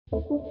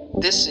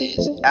This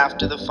is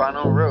After the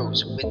Final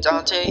Rose with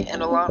Dante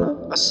and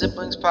Alana, a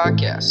siblings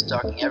podcast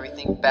talking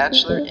everything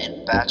Bachelor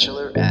and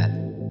Bachelorette.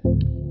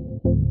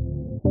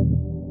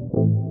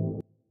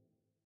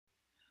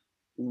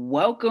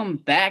 Welcome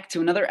back to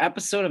another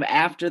episode of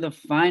After the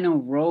Final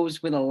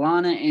Rose with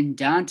Alana and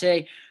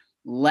Dante.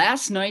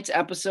 Last night's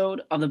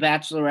episode of The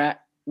Bachelorette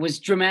was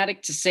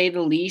dramatic to say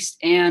the least,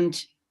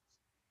 and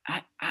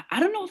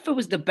I don't know if it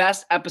was the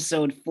best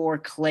episode for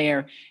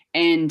Claire.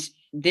 And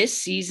this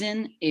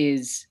season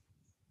it's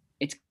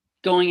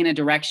going in a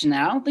direction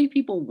that I don't think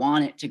people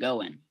want it to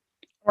go in.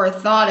 Or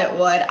thought it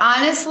would.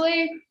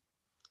 Honestly,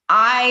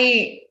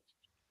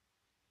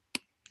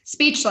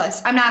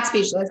 speechless. I'm not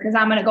speechless because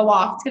I'm going to go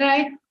off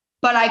today,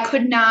 but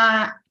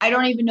I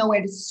don't even know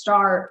where to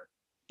start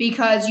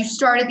because you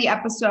started the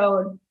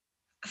episode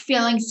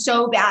feeling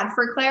so bad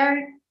for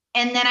Claire.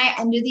 And then I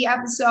ended the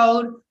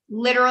episode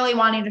literally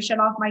wanting to shut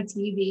off my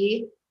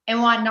TV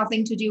and want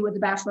nothing to do with the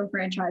Bachelor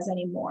franchise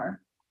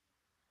anymore.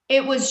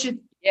 It was just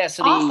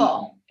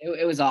awful.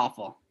 It was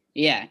awful.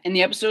 Yeah. And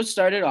the episode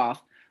started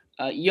off.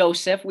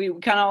 Yosef, we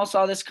kind of all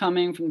saw this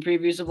coming from the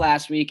previews of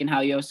last week and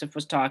how Yosef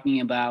was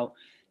talking about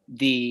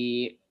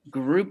the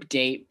group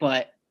date,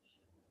 but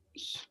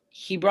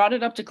he brought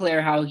it up to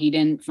Claire how he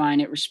didn't find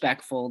it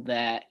respectful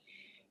that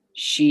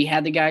she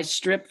had the guys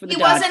stripped for the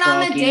He wasn't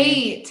on the game.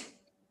 date.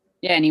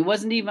 Yeah, and he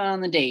wasn't even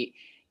on the date.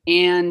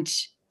 And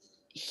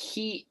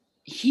he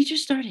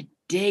just started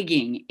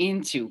digging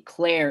into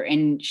Claire,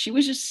 and she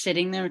was just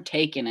sitting there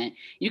taking it.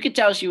 You could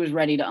tell she was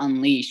ready to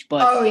unleash,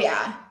 but oh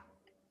yeah.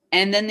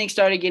 And then they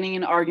started getting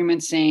in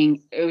arguments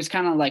saying it was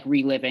kind of like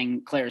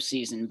reliving Claire's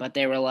season, but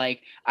they were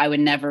like, I would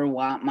never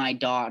want my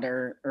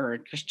daughter or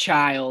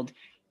child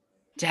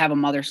to have a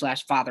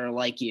mother/father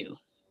like you.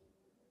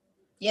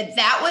 Yeah,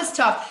 that was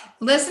tough.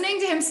 Listening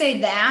to him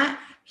say that,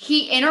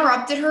 he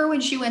interrupted her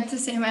when she went to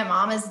say my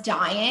mom is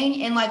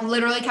dying and like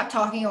literally kept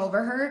talking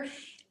over her.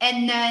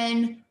 And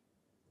then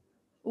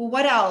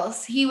what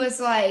else? He was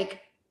like,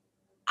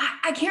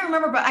 I can't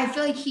remember, but I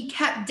feel like he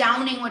kept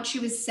downing what she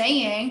was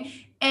saying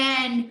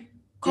and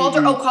called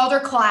her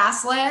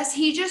classless.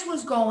 He just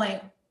was going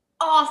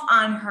off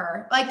on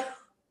her. Like,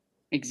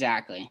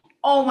 exactly.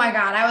 Oh my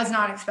God, I was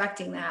not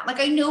expecting that. Like,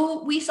 I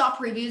know we saw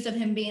previews of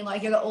him being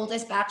like, you're the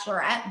oldest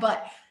bachelorette,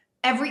 but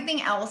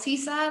everything else he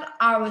said,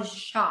 I was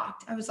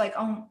shocked. I was like,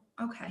 oh,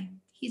 okay.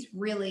 He's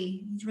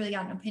really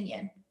got an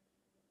opinion.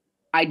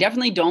 I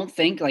definitely don't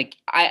think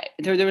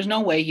there was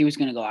no way he was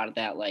going to go out of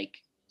that,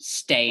 like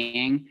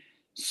staying.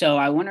 So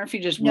I wonder if he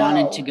just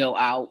wanted to go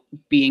out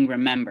being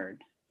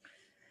remembered.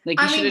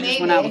 Like he should have just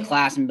went out of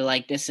class and be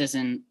like, this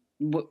isn't,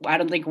 I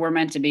don't think we're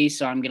meant to be,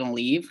 so I'm going to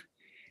leave.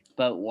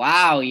 But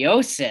wow,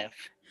 Yosef.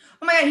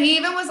 Oh my God, he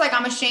even was like,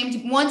 I'm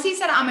ashamed. Once he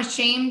said, I'm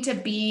ashamed to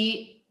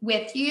be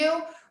with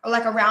you or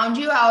like around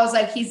you, I was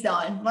like, he's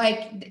done.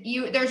 Like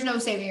there's no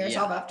saving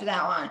yourself after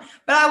that one.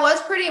 But I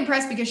was pretty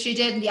impressed because she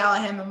did yell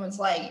at him and was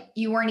like,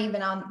 you weren't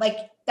even on,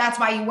 like, that's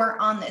why you weren't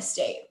on this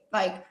date.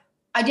 Like,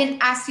 I didn't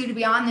ask you to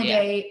be on the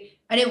date.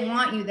 I didn't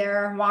want you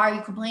there. Why are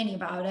you complaining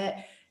about it?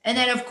 And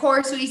then, of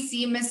course, we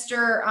see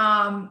Mr.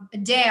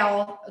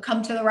 Dale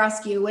come to the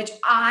rescue, which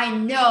I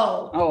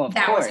know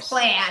was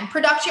planned.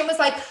 Production was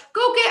like,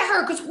 go get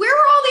her, because where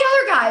were all the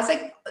other guys?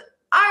 Like,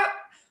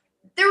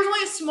 there was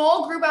only a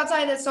small group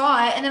outside that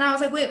saw it. And then I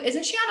was like, wait,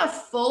 isn't she on a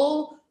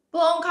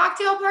full-blown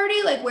cocktail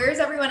party? Like, where's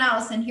everyone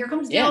else? And here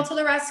comes Dale to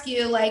the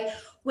rescue, like,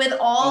 with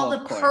all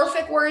the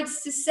perfect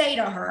words to say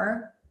to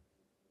her.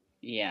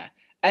 Yeah.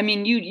 I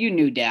mean, you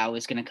knew Dale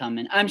was going to come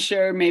in. I'm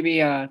sure maybe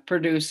a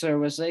producer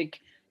was like,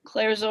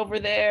 Claire's over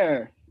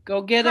there.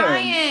 Go get her.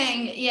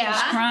 Crying. Yeah.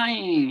 She's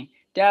crying.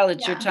 Dal,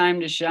 it's your time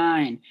to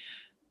shine.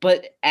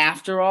 But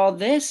after all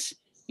this,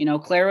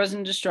 Claire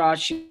wasn't distraught.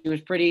 She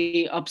was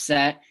pretty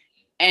upset.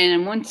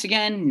 And once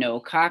again, no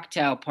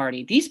cocktail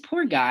party. These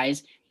poor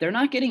guys, they're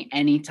not getting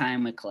any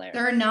time with Claire.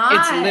 They're not.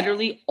 It's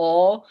literally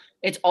all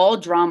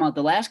drama.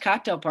 The last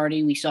cocktail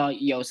party, we saw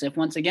Yosef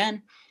once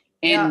again.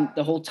 And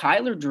the whole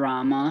Tyler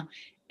drama.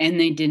 And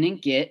they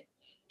didn't get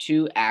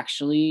to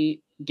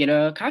actually get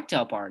a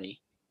cocktail party.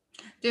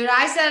 Dude,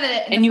 I said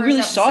it. And you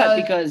really saw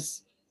it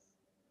because.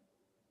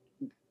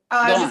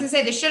 I was just going to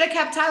say, they should have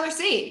kept Tyler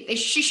safe.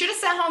 She should have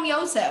sent home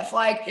Yosef.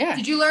 Like,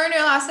 did you learn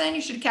your lesson?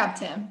 You should have kept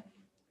him.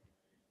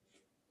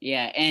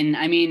 Yeah. And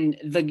I mean,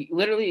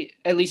 literally,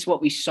 at least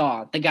what we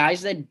saw, the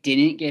guys that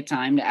didn't get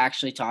time to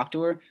actually talk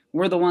to her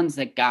were the ones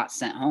that got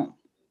sent home.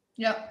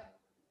 Yep.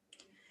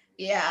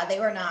 Yeah, they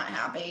were not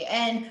happy.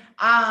 And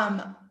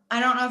I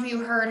don't know if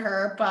you heard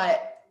her,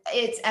 but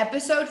it's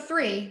episode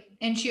 3.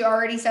 And she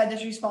already said that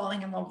she's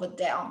falling in love with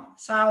Dale.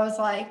 So I was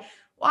like,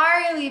 why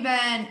are you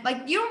leaving?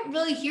 Like, you don't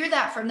really hear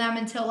that from them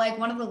until like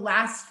one of the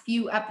last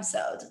few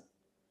episodes.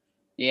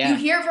 Yeah. You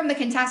hear from the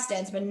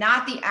contestants, but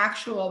not the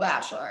actual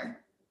Bachelor.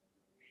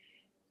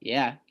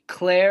 Yeah.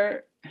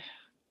 Claire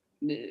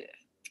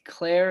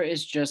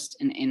is just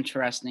an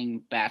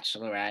interesting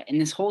Bachelorette. And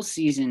this whole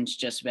season's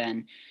just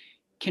been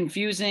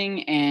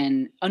confusing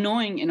and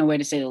annoying in a way,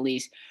 to say the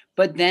least.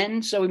 But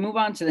then, so we move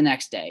on to the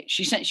next day.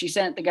 She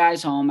sent the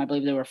guys home. I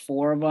believe there were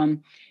 4 of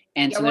them.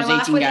 And so we're there's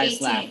left 18 with guys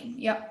 18. left.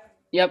 Yep.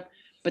 Yep.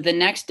 But the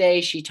next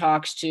day she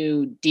talks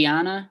to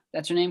Deanna.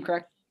 That's her name,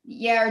 correct?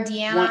 Yeah, or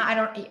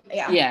Deanna.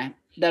 Yeah.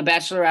 The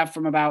Bachelorette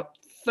from about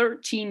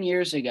 13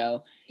 years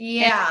ago.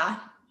 Yeah.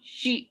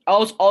 And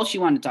all she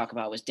wanted to talk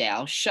about was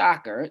Dal.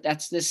 Shocker.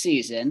 That's this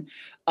season.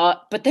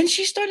 But then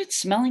she started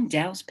smelling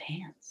Dal's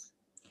pants.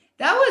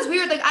 That was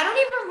weird. Like, I don't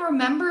even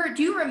remember.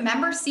 Do you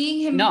remember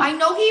seeing him? No. I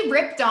know he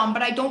ripped them,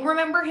 but I don't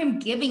remember him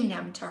giving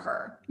them to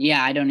her.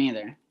 Yeah, I don't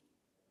either.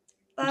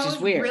 That was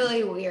weird.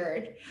 Really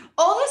weird.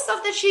 All the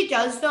stuff that she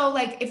does, though,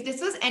 like, if this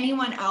was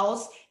anyone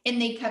else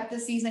and they kept the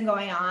season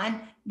going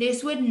on,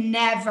 this would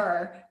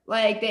never,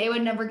 like, they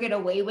would never get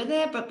away with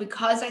it. But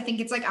because I think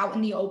it's, like, out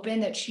in the open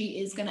that she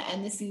is going to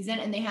end the season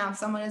and they have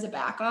someone as a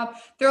backup,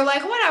 they're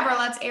like, whatever,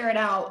 let's air it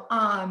out.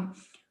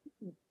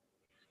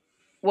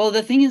 Well,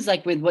 the thing is,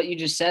 like, with what you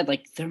just said,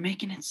 like, they're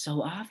making it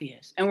so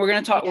obvious. And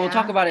we'll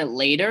talk about it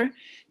later,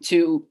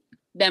 to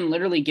them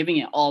literally giving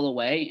it all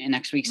away in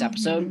next week's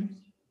episode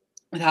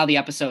with how the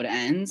episode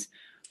ends.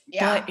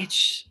 Yeah. But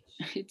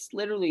it's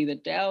literally the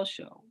Dal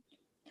show.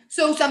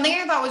 So something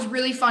I thought was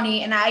really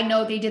funny, and I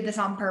know they did this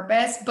on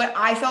purpose, but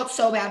I felt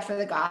so bad for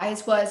the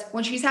guys, was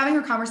when she's having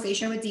her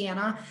conversation with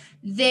Deanna,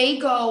 they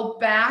go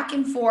back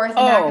and forth and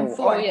back and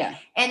forth. Oh, yeah.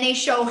 And they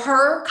show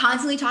her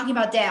constantly talking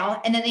about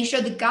Dal, and then they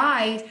show the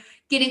guys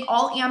getting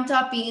all amped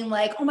up, being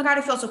like, oh my God,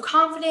 I feel so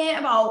confident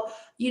about,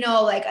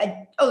 like,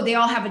 they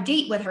all have a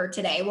date with her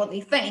today, what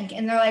they think.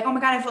 And they're like, oh my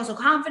God, I feel so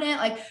confident.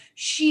 Like,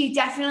 she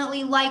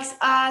definitely likes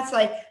us.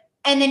 Like,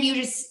 and then you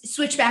just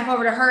switch back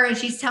over to her and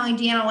she's telling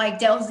Deanna, like,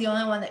 Dale's the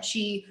only one that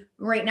she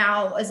right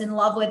now is in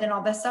love with and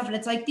all this stuff. And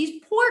it's like,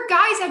 these poor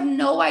guys have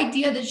no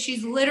idea that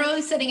she's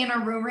literally sitting in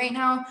her room right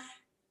now,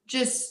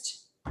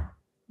 just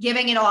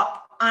giving it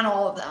up on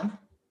all of them.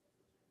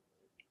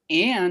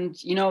 And,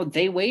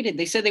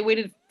 they said they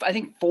waited, I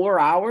think 3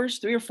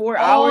 or 4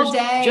 all hours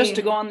day just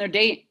to go on their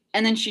date.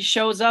 And then she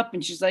shows up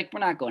and she's like, we're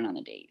not going on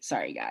the date.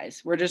 Sorry,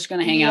 guys. We're just going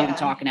to hang out and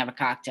talk and have a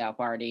cocktail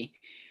party.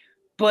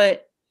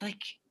 But,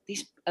 like,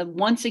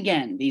 once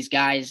again, these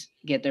guys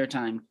get their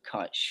time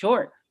cut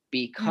short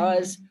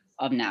because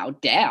of now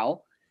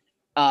Dal.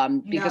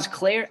 Because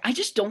Claire, I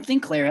just don't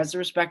think Claire has the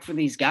respect for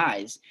these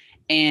guys.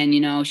 And,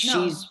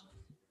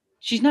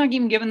 she's not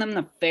even giving them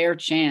the fair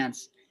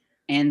chance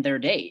and their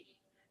date.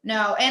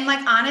 No. And,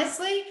 like,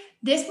 honestly,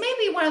 this may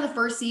be one of the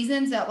first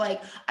seasons that,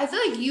 like, I feel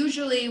like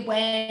usually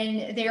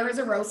when there is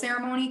a rose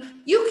ceremony,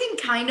 you can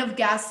kind of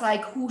guess,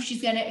 like, who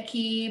she's going to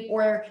keep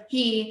or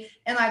he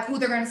and, like, who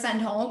they're going to send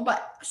home.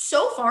 But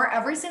so far,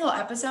 every single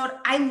episode,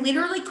 I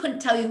literally couldn't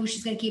tell you who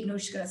she's going to keep and who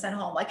she's going to send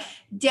home. Like,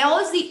 Dale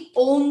is the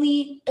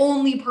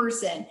only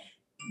person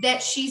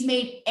that she's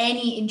made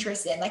any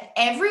interest in. Like,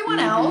 everyone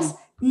else,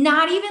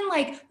 not even,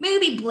 like,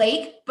 maybe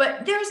Blake,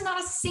 but there's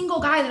not a single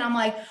guy that I'm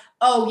like,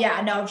 oh yeah,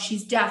 no,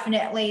 she's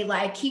definitely,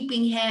 like,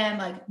 keeping him.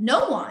 Like,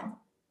 no one.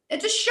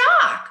 It's a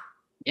shock.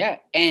 Yeah,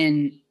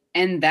 and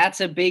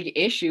that's a big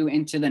issue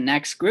into the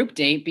next group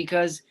date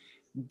because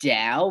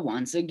Dal,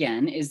 once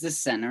again, is the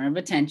center of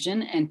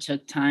attention and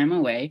took time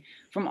away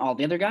from all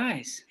the other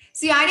guys.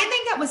 See, I didn't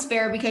think that was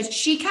fair because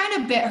she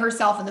kind of bit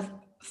herself in the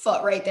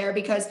foot right there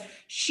because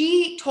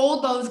she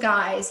told those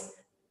guys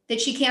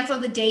that she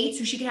canceled the date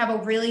so she could have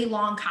a really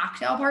long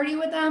cocktail party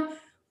with them.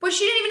 But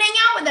she didn't even hang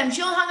out with them.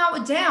 She only hung out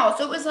with Dal.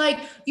 So it was like,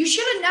 you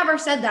should have never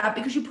said that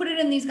because you put it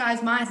in these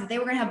guys' minds that they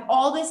were going to have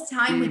all this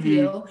time with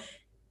you.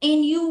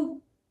 And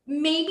you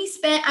maybe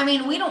spent, I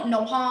mean, we don't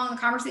know how long the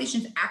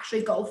conversations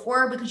actually go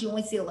for because you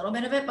only see a little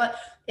bit of it. But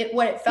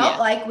what it felt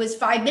like was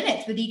 5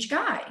 minutes with each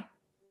guy.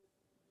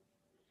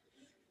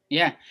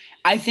 Yeah.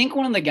 I think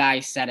one of the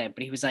guys said it,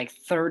 but he was like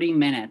 30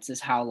 minutes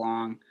is how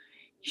long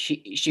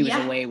she was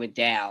away with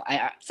Dal.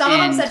 Some of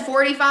them said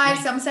 45.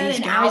 Some said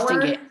an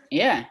hour.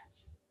 Yeah.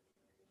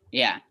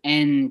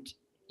 And,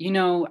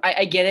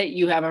 I get it.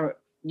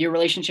 Your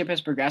relationship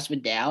has progressed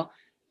with Dal.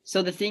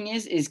 So the thing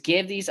is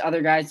give these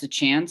other guys the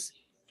chance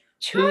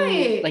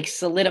to like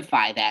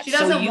solidify that. She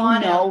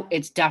doesn't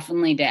it's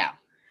definitely Dal.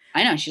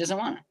 I know she doesn't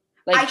want to.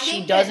 Like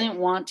she doesn't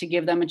want to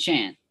give them a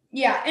chance.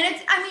 Yeah.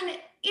 And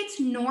it's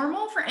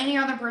normal for any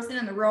other person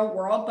in the real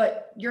world,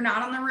 but you're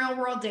not on the real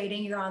world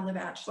dating. You're on The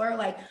Bachelor.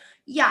 Like,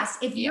 yes,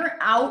 if you're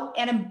out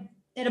at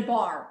a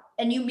bar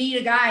and you meet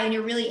a guy and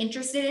you're really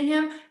interested in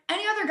him,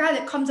 any other guy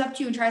that comes up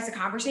to you and tries to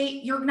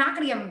conversate, you're not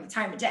going to give him the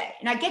time of day.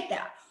 And I get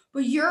that.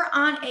 But you're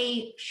on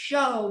a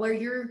show where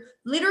you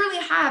literally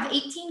have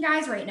 18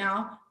 guys right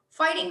now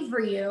fighting for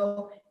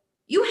you.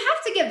 You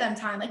have to give them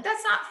time. Like,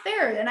 that's not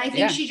fair. And I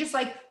think she just,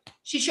 like,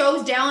 she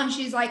chose Dal and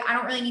she's like, I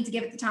don't really need to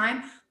give it the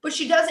time. But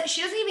she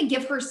doesn't even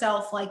give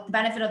herself, like, the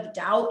benefit of the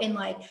doubt and,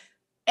 like,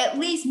 at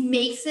least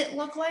makes it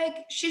look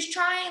like she's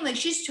trying. Like,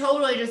 she's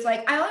totally just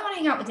like, I only want to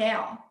hang out with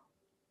Dal.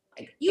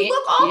 Like, you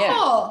look awful.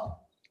 Yeah.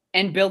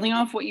 And building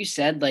off what you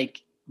said,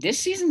 like, this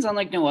season's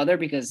unlike no other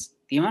because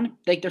the amount of,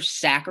 like, they're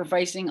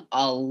sacrificing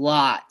a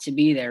lot to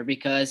be there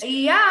because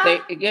we have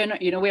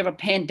a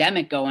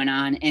pandemic going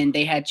on and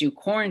they had to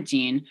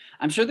quarantine.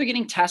 I'm sure they're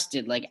getting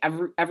tested like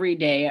every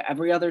day,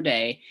 every other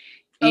day.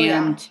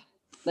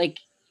 Like,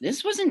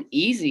 this wasn't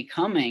easy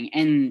coming.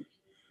 And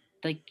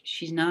like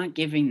she's not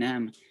giving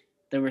them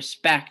the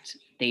respect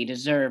they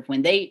deserve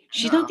when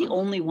she's not the No.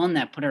 only one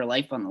that put her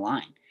life on the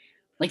line.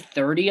 Like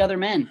 30 other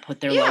men put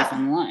their life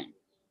on the line.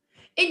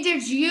 And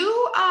did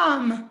you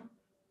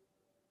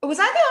was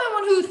I the only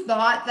one who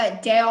thought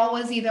that Dale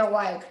was either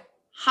like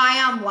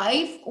high on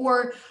life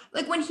or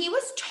like when he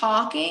was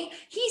talking,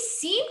 he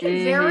seemed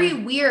very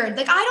weird.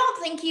 Like I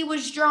don't think he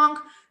was drunk,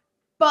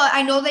 but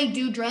I know they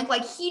do drink.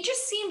 Like he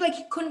just seemed like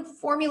he couldn't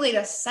formulate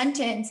a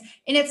sentence.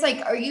 And it's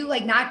like, are you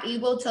like not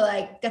able to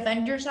like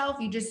defend yourself?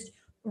 You just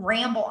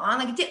ramble on.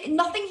 Like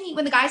nothing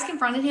when the guys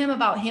confronted him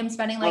about him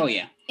spending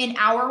like an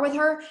hour with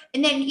her.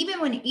 And then even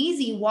when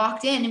Easy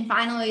walked in and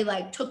finally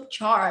like took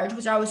charge,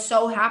 which I was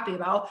so happy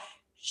about,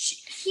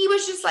 he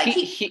was just like,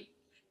 he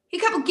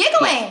kept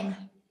giggling.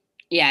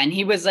 Yeah. And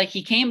he was like,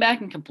 he came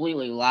back and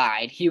completely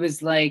lied. He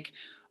was like,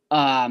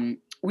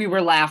 we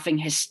were laughing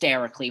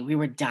hysterically. We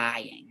were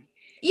dying.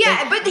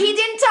 Yeah, but he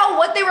didn't tell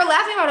what they were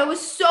laughing about. It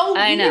was so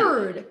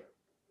weird.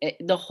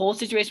 The whole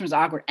situation was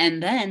awkward.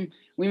 And then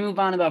we move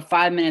on about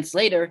 5 minutes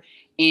later,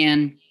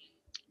 and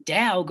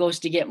Dal goes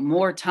to get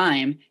more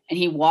time, and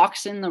he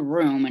walks in the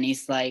room, and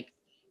he's like,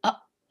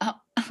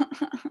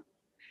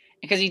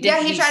 because he did.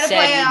 Yeah, he tried to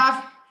play it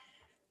off.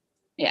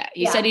 Yeah,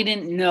 he said he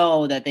didn't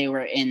know that they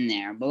were in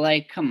there, but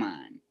like, come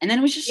on. And then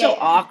it was just so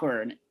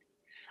awkward.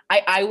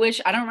 I wish,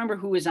 I don't remember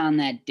who was on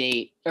that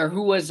date or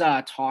who was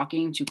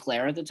talking to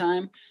Claire at the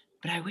time.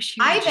 But I wish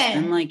he would have just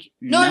been like,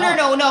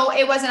 no.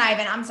 It wasn't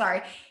Ivan. I'm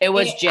sorry. It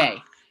was Jay.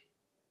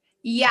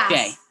 Yes.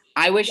 Jay.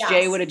 I wish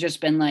Jay would have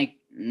just been like,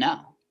 no.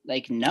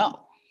 Like,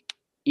 no.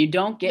 You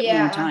don't get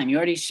more time. You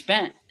already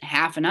spent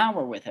half an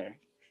hour with her.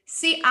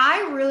 See,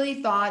 I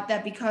really thought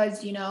that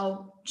because, you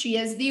know, she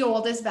is the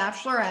oldest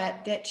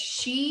bachelorette, that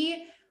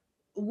she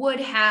would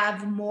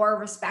have more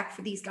respect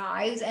for these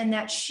guys and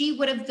that she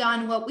would have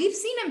done what we've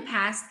seen in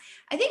past.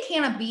 I think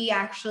Hannah B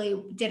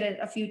actually did it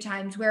a few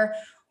times where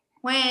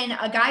when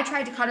a guy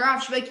tried to cut her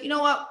off, she'd be like, you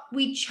know what?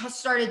 We just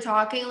started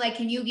talking. Like,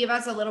 can you give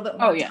us a little bit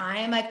more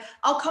time? Like,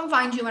 I'll come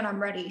find you when I'm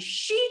ready.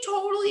 She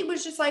totally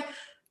was just like,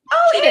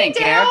 oh, hey,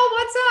 Dale,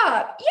 what's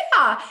up?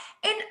 Yeah.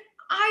 And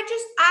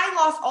I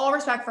lost all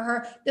respect for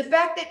her. The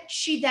fact that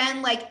she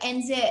then like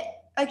ends it,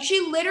 like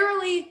she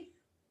literally,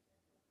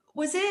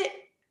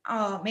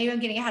 maybe I'm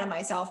getting ahead of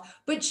myself,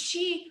 but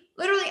she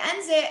literally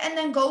ends it and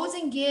then goes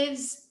and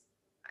gives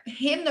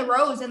him the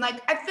rose. And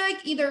like, I feel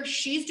like either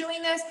she's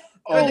doing this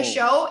or the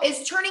show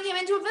is turning him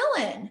into a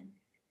villain.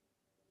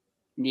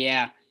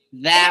 Yeah,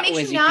 that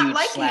was a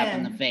huge slap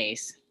in the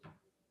face.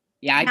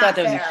 Yeah, I thought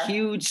that was a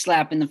huge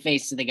slap in the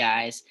face to the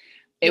guys.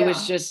 It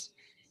was just,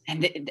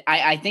 and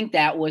I think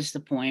that was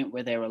the point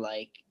where they were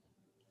like,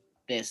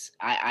 "This,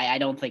 I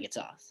don't think it's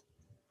us,"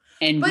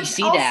 and we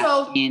see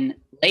that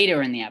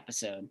later in the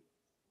episode.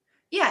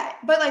 Yeah,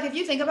 but like if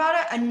you think about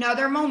it,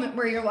 another moment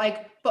where you're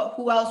like, but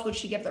who else would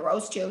she give the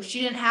rose to? She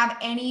didn't have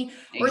any,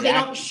 or they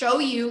don't show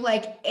you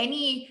like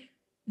any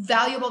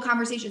valuable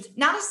conversations.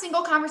 Not a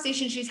single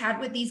conversation she's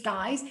had with these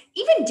guys.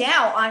 Even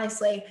Dal,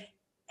 honestly,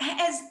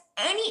 has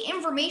any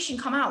information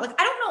come out. Like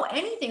I don't know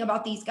anything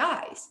about these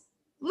guys.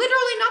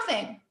 Literally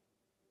nothing.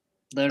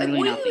 Literally like,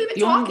 what nothing. Are you even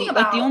talking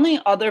about? Like the only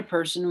other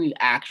person we've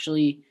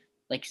actually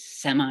like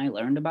semi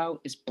learned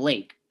about is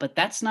Blake, but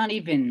that's not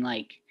even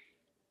like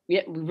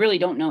we really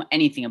don't know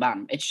anything about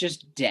him. It's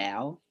just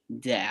Dal,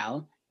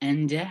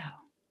 and Dal.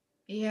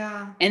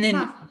 Yeah. And then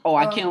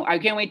I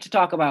can't wait to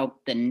talk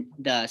about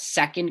the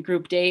second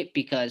group date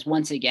because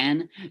once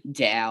again,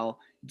 Dal.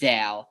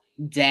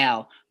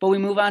 But we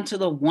move on to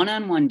the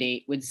one-on-one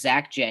date with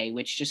Zach J,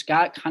 which just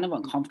got kind of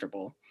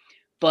uncomfortable.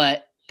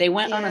 But they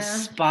went on a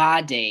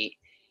spa date,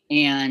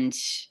 and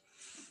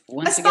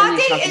once again,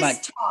 they talk about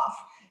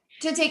tough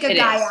to take a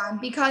guy on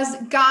because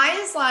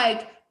guys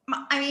like,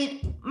 I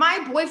mean,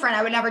 my boyfriend,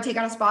 I would never take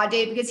on a spa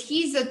date because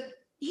he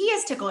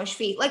has ticklish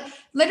feet. Like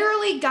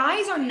literally,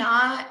 guys are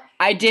not.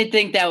 I did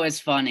think that was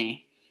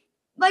funny.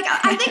 Like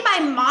I think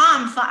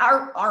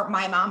our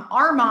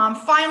mom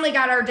finally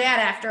got our dad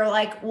after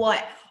like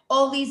what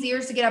all these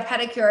years to get a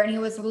pedicure, and he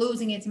was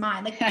losing his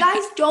mind. Like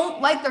guys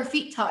don't like their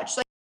feet touched.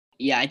 Like,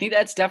 yeah, I think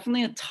that's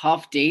definitely a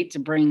tough date to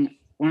bring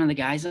one of the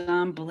guys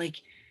on, but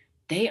like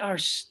they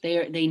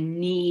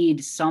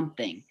need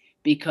something.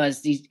 Because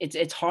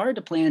it's hard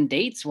to plan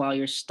dates while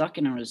you're stuck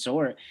in a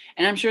resort.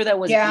 And I'm sure that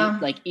was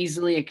like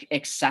easily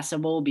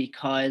accessible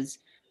because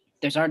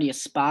there's already a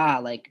spa,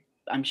 like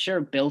I'm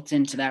sure built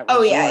into that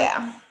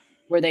resort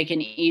where they can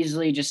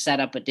easily just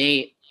set up a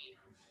date.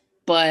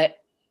 But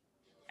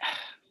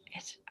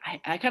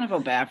I kind of feel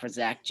bad for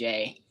Zach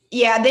J.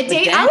 Yeah, the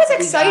date, I was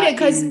excited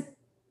because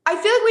I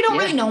feel like we don't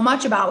really know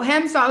much about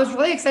him. So I was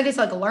really excited to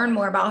like learn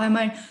more about him.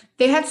 And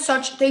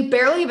they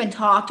barely even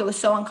talked. It was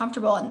so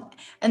uncomfortable.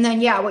 And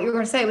then, what you were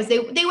going to say was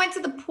they went to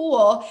the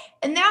pool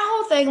and that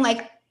whole thing,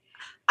 like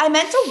I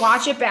meant to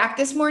watch it back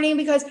this morning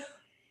because,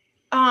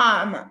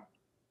 I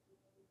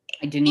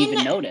didn't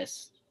even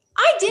notice.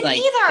 I didn't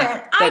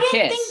either.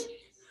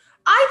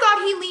 I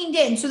thought he leaned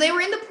in. So they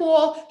were in the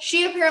pool.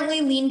 She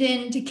apparently leaned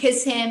in to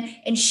kiss him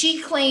and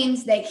she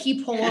claims that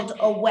he pulled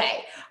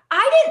away.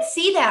 I didn't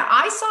see that.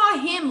 I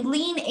saw him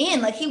lean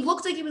in. Like, he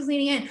looked like he was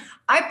leaning in.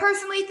 I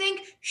personally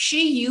think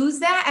she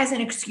used that as an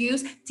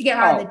excuse to get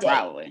out of the date.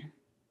 Probably.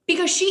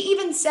 Because she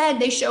even said,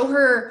 they show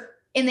her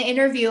in the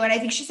interview, and I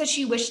think she said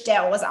she wished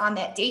Dale was on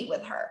that date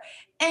with her.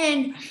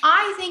 And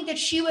I think that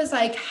she was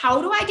like,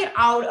 how do I get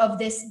out of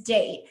this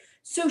date?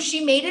 So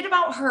she made it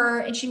about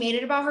her, and she made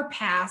it about her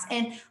past.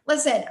 And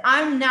listen,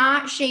 I'm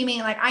not shaming.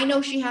 Like, I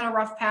know she had a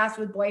rough past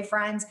with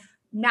boyfriends,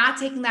 not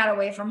taking that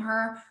away from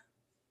her.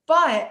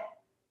 But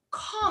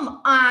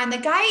come on, the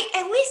guy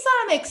at least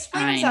let him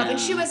explain himself. And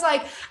she was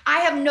like, I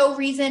have no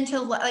reason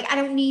to, like, I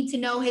don't need to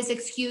know his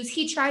excuse.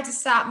 He tried to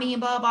stop me and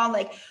blah, blah, blah.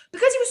 Like,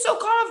 because he was so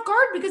caught off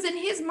guard, because in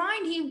his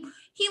mind, he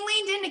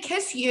leaned in to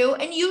kiss you,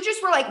 and you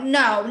just were like,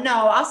 no,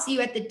 I'll see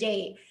you at the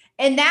date.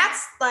 And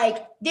that's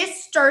like,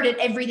 this started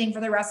everything for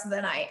the rest of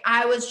the night.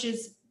 I was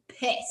just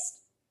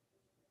pissed.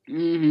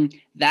 Mm-hmm.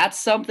 That's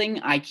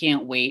something I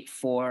can't wait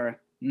for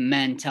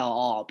Men Tell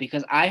All,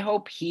 because I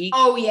hope he,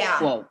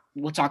 well,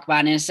 we'll talk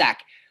about it in a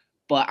sec.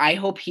 But I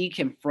hope he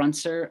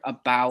confronts her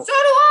about so do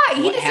I.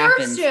 He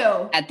deserves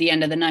to at the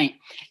end of the night.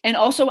 And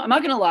also, I'm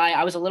not gonna lie,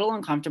 I was a little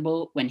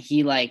uncomfortable when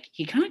he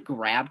kind of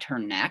grabbed her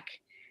neck,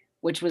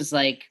 which was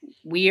like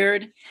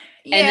weird.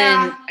 Yeah. And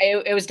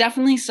then it was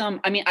definitely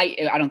some. I mean,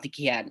 I don't think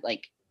he had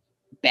like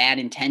bad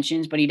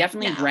intentions, but he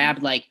definitely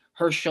grabbed like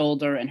her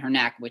shoulder and her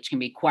neck, which can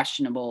be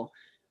questionable.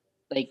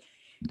 Like,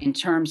 in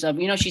terms of,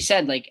 she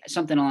said like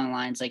something along the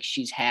lines like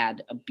she's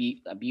had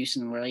abuse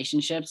in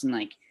relationships, and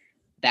like,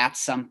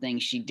 that's something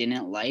she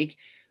didn't like.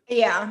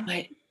 Yeah.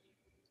 But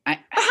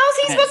how's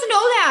he supposed to know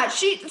that?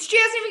 She hasn't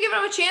even given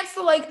him a chance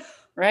to like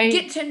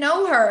get to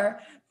know her.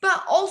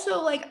 But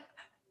also, like,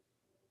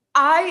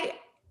 I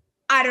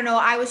don't know.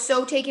 I was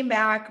so taken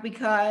back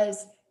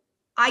because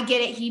I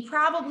get it. He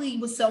probably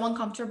was so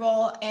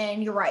uncomfortable,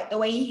 and you're right. The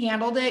way he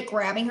handled it,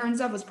 grabbing her and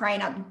stuff, was probably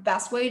not the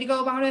best way to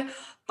go about it.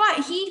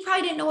 But he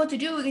probably didn't know what to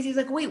do, because he's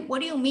like, wait,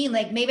 what do you mean?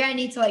 Like, maybe I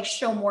need to like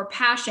show more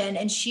passion.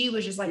 And she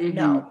was just like,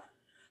 no.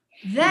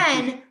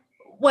 Then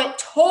what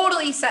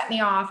totally set me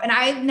off, and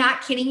I'm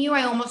not kidding you,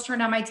 I almost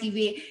turned on my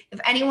TV.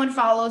 If anyone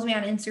follows me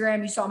on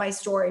Instagram, you saw my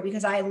story,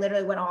 because I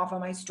literally went off on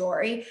my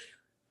story.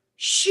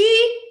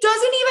 She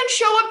doesn't even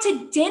show up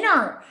to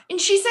dinner,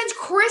 and she sends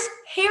Chris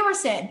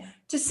Harrison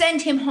to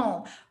send him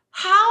home.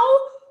 How?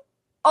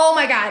 Oh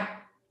my God.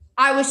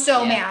 I was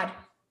so mad.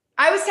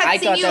 I was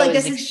texting you like,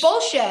 this is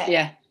bullshit.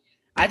 Yeah.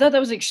 I thought that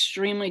was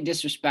extremely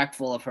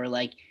disrespectful of her.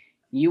 Like,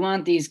 you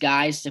want these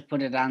guys to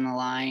put it on the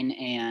line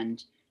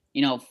and,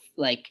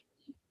 like,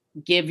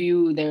 give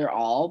you their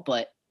all,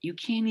 but you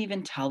can't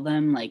even tell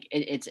them like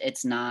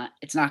it's not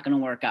going to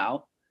work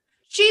out.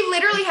 She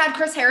literally had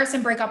Chris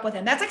Harrison break up with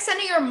him. That's like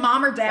sending your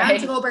mom or dad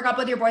to go break up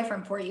with your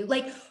boyfriend for you.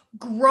 Like,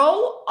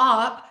 grow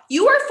up.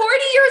 You are 40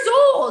 years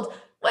old.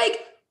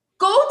 Like,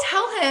 go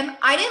tell him,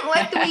 I didn't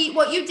like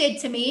what you did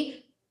to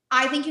me.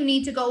 I think you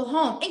need to go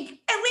home, and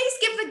at least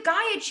give the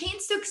guy a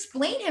chance to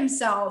explain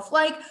himself.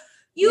 Like,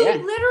 you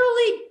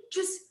literally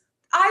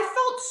I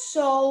felt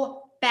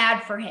so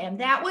bad for him.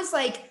 That was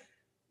like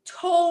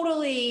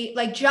totally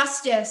like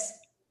justice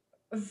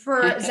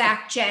for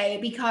Zach J,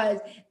 because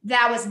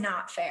that was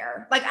not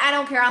fair. Like, I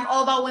don't care. I'm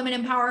all about women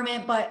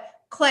empowerment, but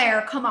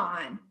Claire, come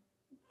on.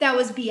 That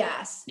was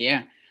BS.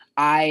 Yeah.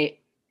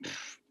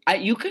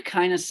 You could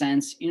kind of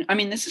sense, I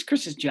mean, this is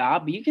Chris's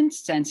job, but you can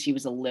sense he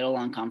was a little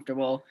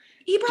uncomfortable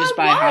just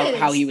by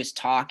how he was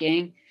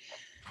talking.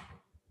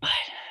 But,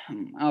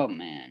 oh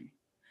man.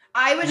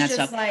 I was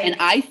just like, and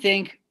I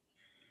think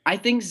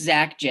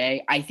Zach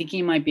J, I think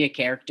he might be a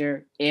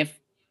character. If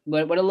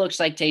what it looks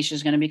like,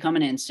 Tayshia's going to be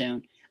coming in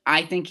soon.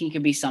 I think he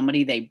could be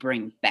somebody they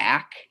bring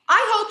back.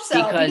 I hope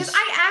so, because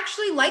I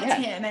actually liked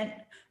him, and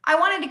I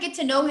wanted to get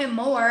to know him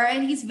more,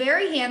 and he's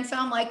very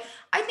handsome. Like,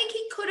 I think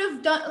he could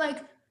have done, like,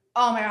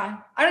 oh my God,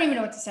 I don't even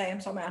know what to say. I'm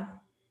so mad.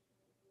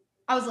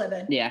 I was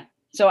livid. Yeah.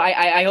 So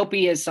I hope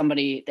he is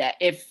somebody that,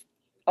 if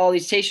all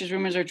these Tayshia's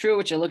rumors are true,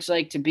 which it looks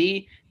like to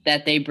be,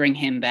 that they bring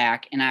him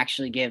back and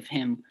actually give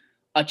him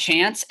a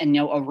chance and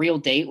a real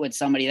date with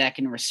somebody that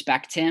can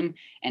respect him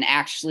and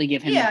actually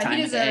give him the time of day. Yeah,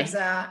 he deserves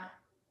that.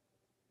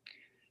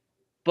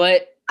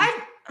 But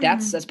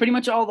that's pretty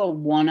much all the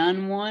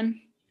one-on-one.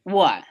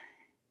 What?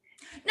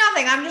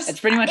 Nothing. I'm just. It's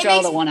pretty much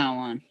all the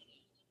one-on-one.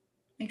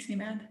 Makes me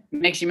mad.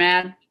 Makes you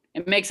mad?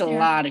 It makes a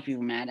lot of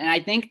people mad. And I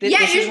think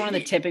this is one of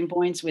the tipping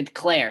points with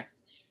Claire.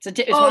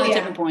 It's one of the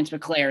tipping points with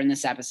Claire in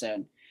this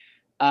episode.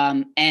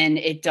 And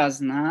it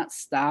does not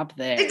stop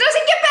there. It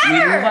doesn't get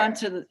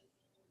better.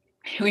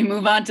 We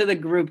move on to the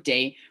group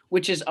date,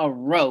 which is a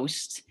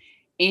roast.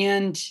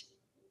 And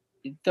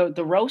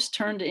the roast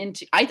turned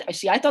into, I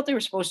thought they were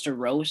supposed to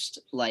roast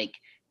like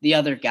the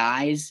other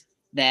guys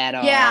that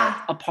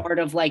are a part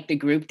of like the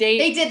group date.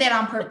 They did that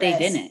on purpose. But they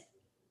didn't.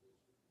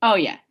 Oh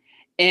yeah.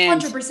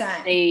 And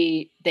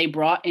 100%. They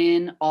brought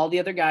in all the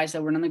other guys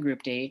that were on the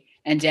group date,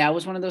 and Dad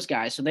was one of those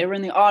guys. So they were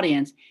in the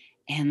audience,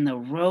 and the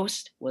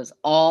roast was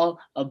all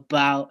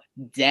about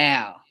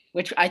Dal,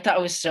 which I thought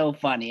was so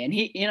funny. And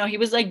he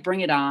was like, bring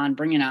it on,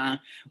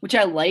 which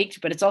I liked,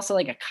 but it's also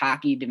like a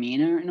cocky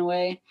demeanor in a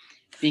way.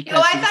 because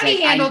No, I thought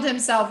he handled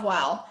himself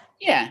well.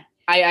 Yeah,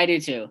 I do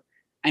too.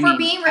 For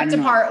being ripped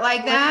apart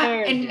like that.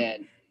 And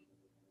did.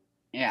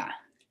 Yeah.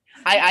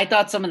 I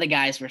thought some of the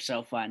guys were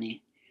so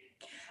funny.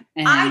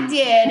 And I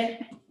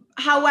did.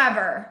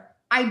 However,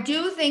 I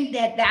do think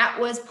that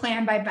was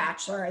planned by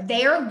Bachelor.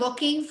 They are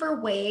looking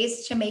for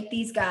ways to make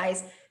these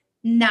guys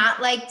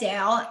not like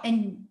Dale.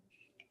 And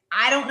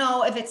I don't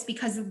know if it's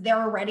because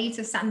they're ready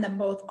to send them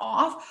both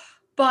off,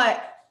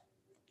 but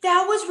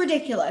that was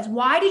ridiculous.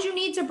 Why did you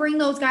need to bring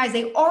those guys?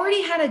 They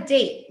already had a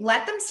date.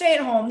 Let them stay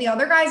at home. The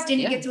other guys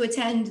didn't get to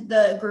attend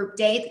the group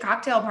date, the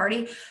cocktail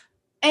party,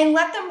 and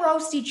let them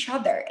roast each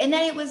other. And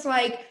then it was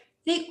like,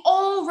 they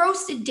all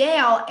roasted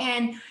Dale.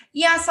 And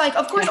yes, like,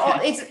 of course,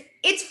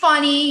 it's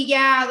funny.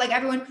 Yeah, like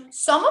everyone,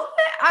 some of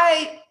it,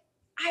 I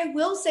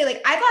will say,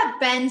 like, I thought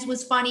Ben's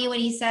was funny when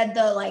he said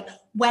the, like,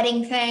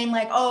 wedding thing.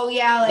 Like, oh,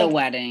 yeah. Like, the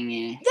wedding,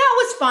 yeah. That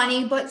was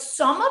funny, but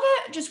some of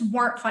it just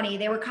weren't funny.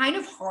 They were kind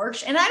of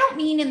harsh. And I don't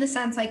mean in the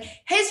sense, like,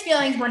 his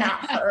feelings were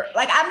not hurt.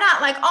 Like, I'm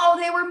not like, oh,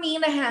 they were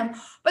mean to him.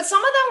 But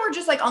some of them were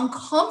just, like,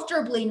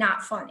 uncomfortably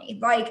not funny.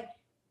 Like,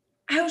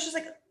 I was just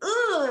like,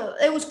 ugh.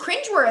 It was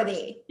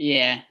cringeworthy.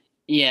 Yeah.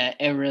 Yeah,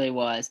 it really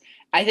was.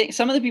 I think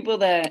some of the people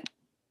that,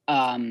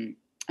 I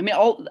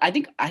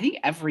think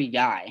every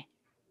guy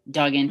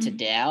dug into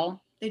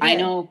Dale. I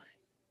know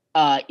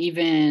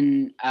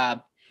even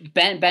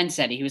Ben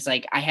said he was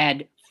like, I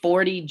had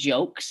 40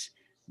 jokes,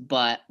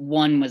 but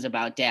one was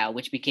about Dale,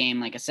 which became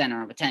like a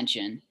center of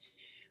attention.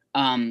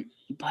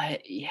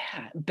 But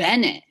yeah,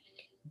 Bennett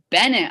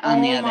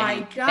on the other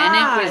hand,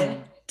 Bennett was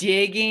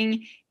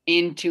digging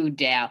into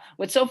Dale.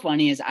 What's so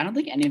funny is I don't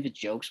think any of his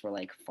jokes were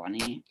like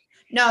funny.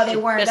 No, they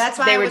weren't. That's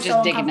why I was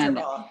so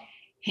uncomfortable.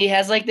 He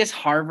has like this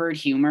Harvard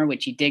humor,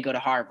 which he did go to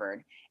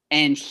Harvard,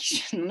 and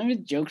none of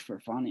his jokes were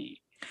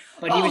funny.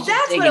 But he was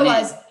just that's what it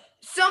was.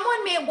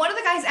 One of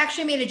the guys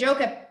actually made a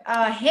joke at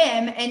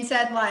him and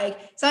said like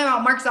something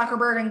about Mark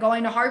Zuckerberg and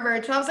going to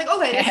Harvard. So I was like,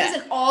 okay, this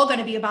isn't all going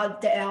to be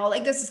about Dale.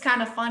 Like, this is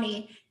kind of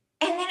funny.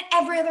 And then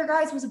every other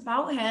guy's was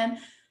about him.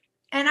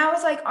 And I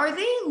was like,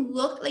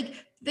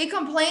 they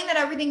complain that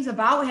everything's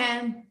about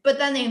him, but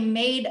then they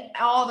made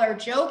all their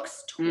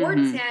jokes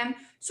towards him.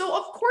 So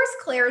of course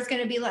Claire is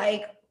going to be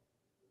like,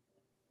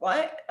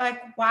 what? Like,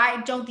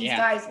 why don't these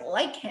guys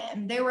like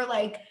him? They were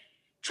like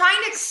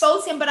trying to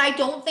expose him, but I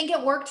don't think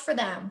it worked for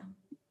them.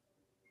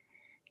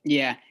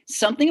 Yeah.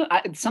 Something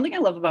I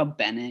love about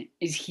Bennett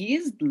is he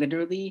is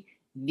literally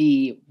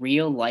the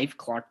real life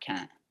Clark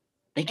Kent.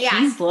 Like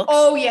he looks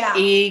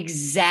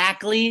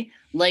exactly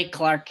like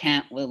Clark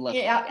Kent would look.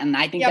 Yeah. And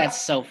I think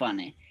that's so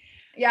funny.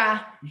 Yeah.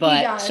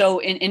 But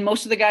so in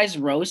most of the guys'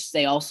 roasts,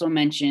 they also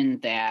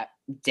mentioned that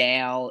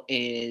Dale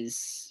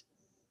is,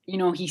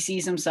 he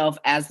sees himself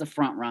as the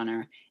front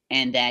runner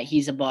and that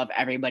he's above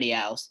everybody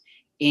else.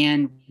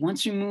 And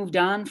once we moved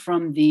on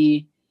from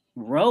the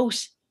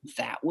roast,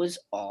 that was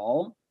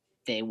all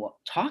they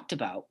talked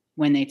about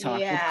when they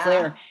talked with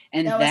Claire.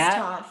 And that was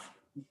tough.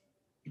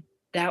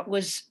 That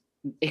was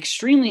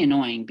extremely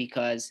annoying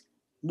because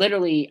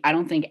literally I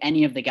don't think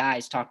any of the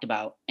guys talked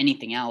about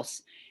anything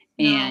else.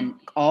 No. And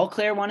all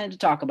Claire wanted to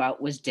talk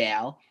about was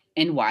Dale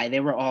and why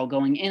they were all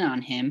going in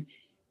on him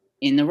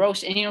in the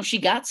roast. And, she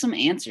got some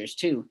answers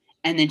too.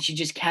 And then she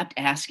just kept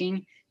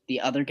asking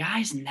the other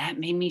guys. And that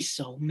made me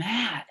so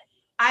mad.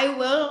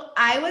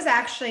 I was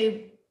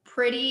actually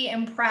pretty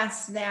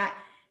impressed that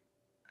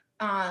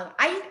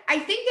I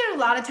think that a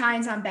lot of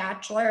times on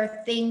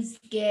Bachelor, things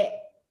get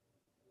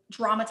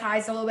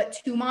dramatized a little bit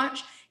too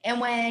much. And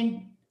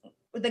when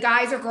the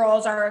guys or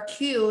girls are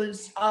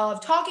accused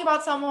of talking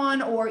about someone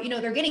or,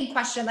 they're getting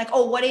questioned like,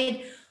 oh, what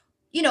did,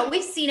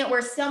 we've seen it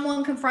where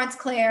someone confronts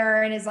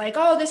Claire and is like,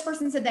 oh, this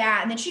person said that.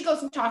 And then she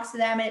goes and talks to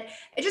them and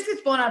it just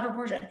gets blown out of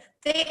proportion.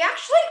 They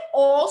actually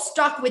all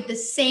stuck with the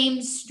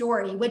same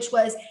story, which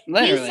was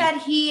Literally. He said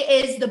he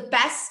is the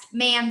best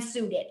man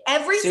suited.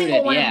 Every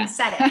single one of them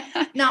said it.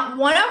 Not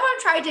one of them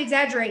tried to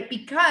exaggerate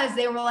because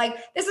they were like,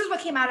 this is what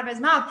came out of his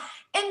mouth.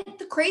 And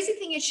the crazy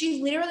thing is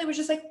she literally was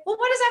just like, well,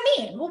 what does that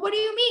mean? Well, what do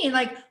you mean?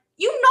 Like,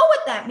 you know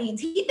what that means.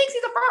 He thinks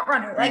he's a front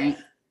runner. Right. Like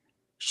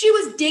she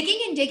was digging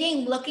and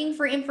digging, looking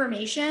for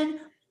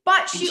information,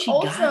 but she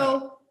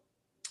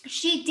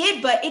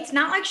did, but it's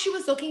not like she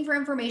was looking for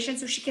information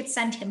so she could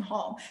send him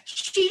home.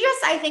 She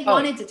just, I think,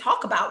 wanted to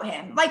talk about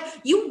him. Like,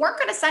 you weren't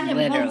going to send him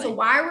home, so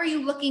why were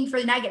you looking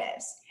for the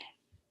negatives?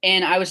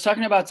 And I was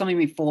talking about something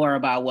before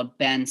about what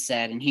Ben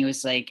said, and he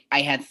was like,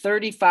 I had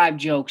 35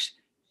 jokes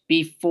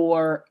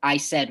before I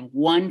said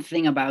one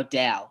thing about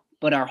Dale,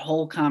 but our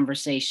whole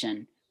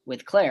conversation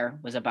with Claire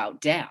was about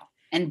Dale.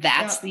 And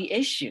that's the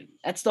issue.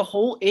 That's the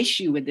whole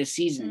issue with this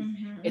season.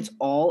 Mm-hmm. It's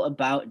all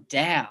about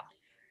Dale.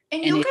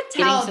 And you could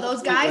tell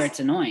those guys, where it's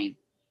annoying.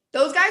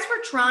 Those guys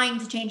were trying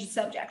to change the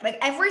subject. Like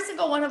every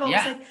single one of them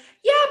was like,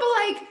 yeah, but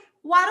like,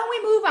 why don't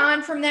we move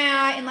on from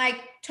that and like,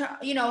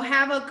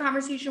 have a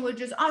conversation with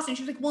just us? And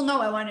she was like, well,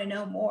 no, I want to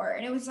know more.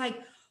 And it was like,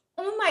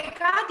 oh my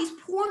God, these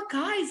poor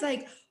guys,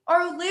 like,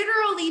 are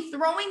literally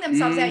throwing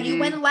themselves at you.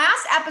 When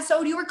last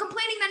episode you were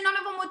complaining that none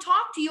of them would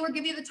talk to you or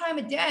give you the time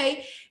of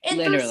day. And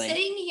they're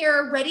sitting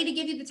here ready to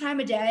give you the time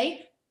of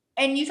day.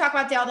 And you talk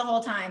about Dale the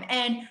whole time.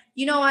 And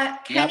you know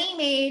what? Kenny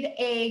made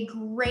a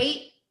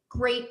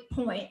great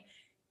point.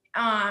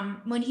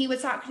 When he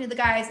was talking to the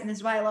guys, and this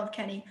is why I love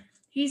Kenny.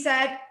 He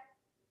said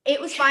it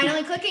was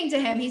finally clicking to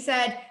him. He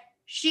said,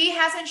 she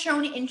hasn't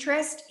shown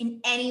interest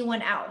in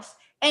anyone else.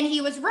 And he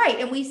was right.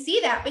 And we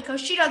see that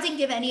because she doesn't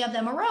give any of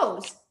them a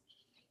rose.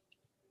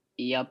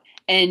 Yep.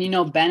 And, you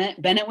know,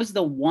 Bennett was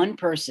the one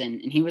person,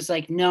 and he was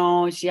like,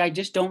 no, see, I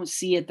just don't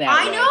see it that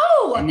way. I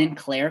know. And then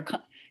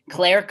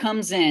Claire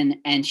comes in,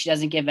 and she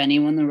doesn't give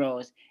anyone the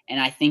rose. And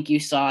I think you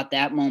saw at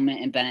that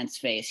moment in Bennett's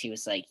face, he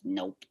was like,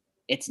 nope,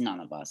 it's none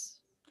of us.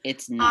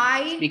 It's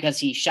not. Because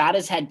he shot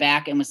his head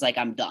back and was like,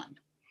 I'm done.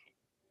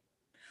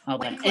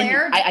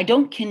 Claire, I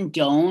don't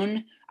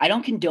condone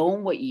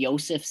what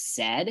Yosef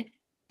said,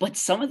 but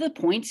some of the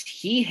points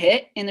he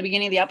hit in the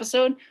beginning of the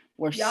episode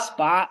were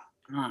spot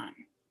on.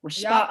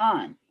 Spot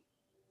on.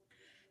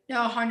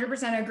 No,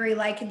 100% agree.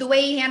 Like the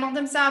way he handled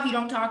himself, you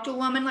don't talk to a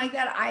woman like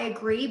that. I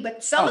agree.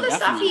 But some of the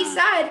stuff he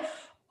said,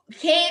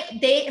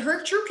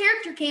 her true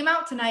character came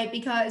out tonight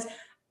because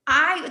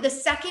the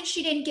second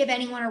she didn't give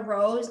anyone a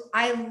rose,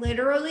 I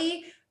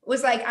literally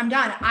was like, I'm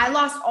done. I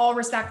lost all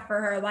respect for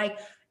her. Like,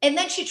 and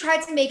then she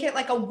tried to make it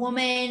like a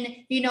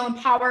woman, you know,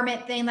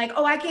 empowerment thing. Like,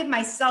 oh, I gave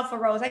myself a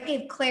rose. I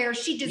gave Claire.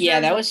 She deserves. Yeah,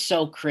 that was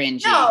so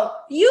cringy. No,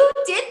 you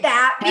did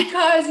that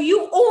because you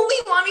only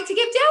wanted to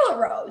give Dale a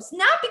rose,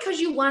 not because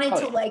you wanted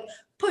to like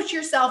push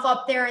yourself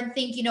up there and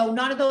think, you know,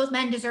 none of those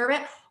men deserve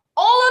it.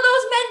 All of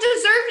those men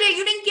deserved it.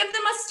 You didn't give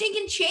them a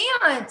stinking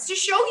chance to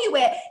show you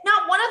it.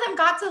 Not one of them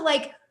got to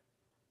like.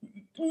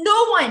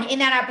 No one in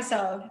that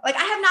episode. Like,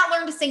 I have not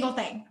learned a single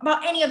thing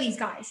about any of these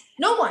guys.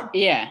 No one.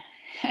 Yeah.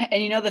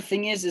 And, you know, the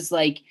thing is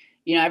like,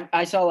 you know,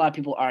 I saw a lot of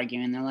people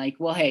arguing. They're like,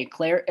 well, hey,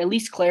 at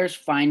least Claire's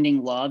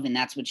finding love, and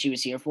that's what she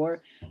was here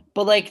for.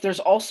 But, like, there's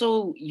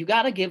also, you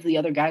got to give the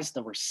other guys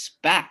the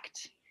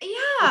respect. Yeah.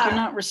 Like, you're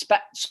not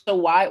so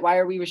why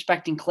are we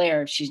respecting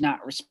Claire if she's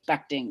not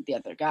respecting the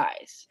other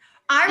guys?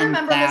 I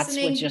remember that's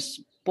what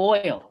just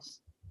spoils.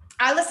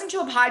 I listened to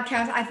a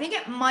podcast. I think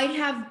it might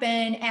have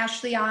been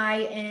Ashley I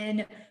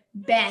and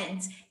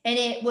Ben's, and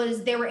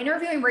they were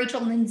interviewing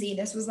Rachel Lindsay.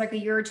 This was like a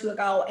year or two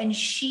ago. And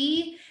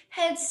she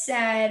had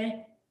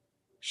said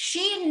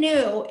she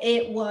knew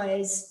it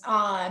was,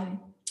 oh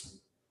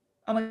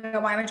my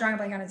God, why am I drawing a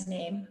blank on his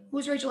name?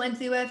 Who's Rachel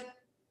Lindsay with?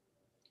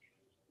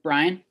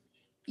 Brian?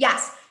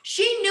 Yes.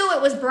 She knew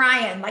it was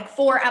Brian like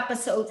 4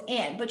 episodes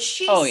in, but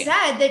she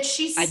said that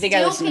I think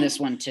I listened to this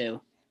one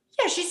too.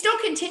 Yeah, she still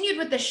continued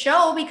with the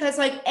show because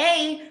like,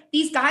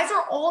 these guys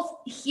are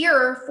all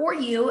here for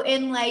you.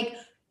 And like,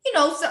 you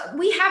know, so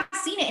we have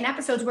seen it in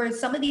episodes where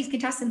some of these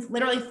contestants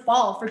literally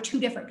fall for 2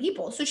 different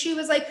people. So she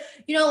was like,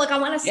 you know, like I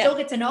want to still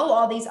get to know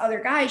all these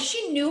other guys.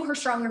 She knew her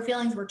stronger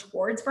feelings were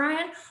towards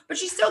Brian, but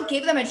she still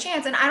gave them a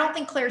chance. And I don't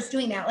think Claire's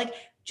doing that. Like,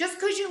 just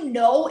because you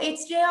know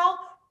it's Dale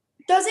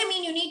doesn't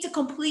mean you need to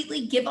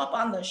completely give up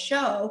on the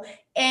show.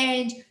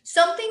 And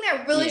something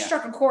that really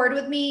struck a chord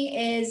with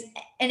me is,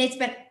 and it's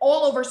been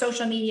all over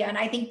social media, and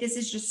I think this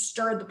has just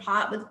stirred the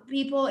pot with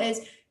people,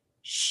 is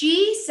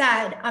she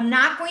said, I'm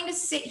not going to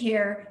sit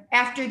here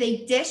after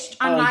they dished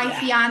on my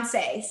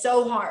fiance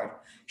so hard.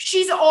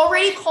 She's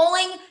already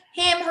calling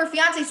him her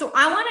fiance. So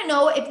I want to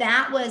know if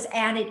that was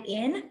added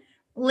in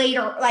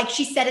later, like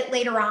she said it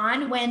later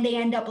on when they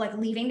end up like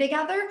leaving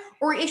together,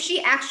 or if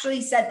she actually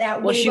said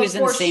that. Well, she was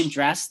in the same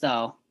dress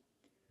though.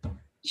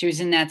 She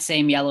was in that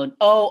same yellow.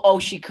 Oh,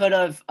 she could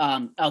have.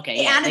 Okay,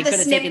 they added the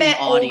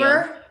snippet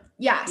over.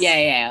 Yes.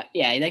 Yeah.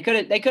 They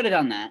could have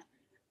done that.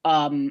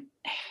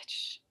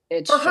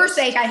 It's for her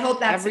sake. I hope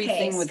that's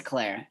everything the case. With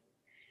Claire.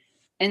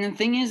 And the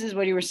thing is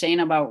what you were saying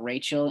about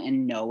Rachel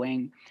and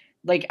knowing.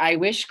 Like, I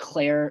wish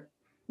Claire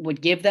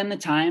would give them the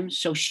time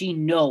so she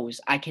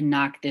knows I can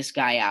knock this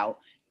guy out.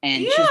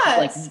 And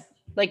she's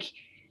like,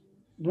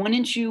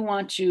 wouldn't you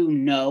want to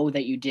know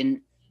that you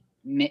didn't?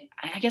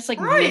 I guess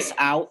miss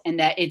out, and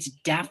that it's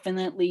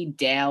definitely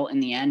Dale in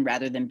the end,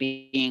 rather than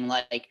being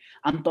like,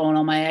 I'm throwing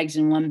all my eggs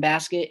in one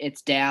basket.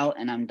 It's Dale,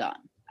 and I'm done.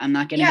 I'm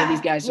not going to give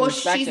these guys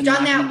respect. She's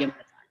done that.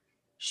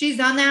 She's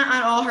done that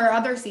on all her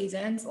other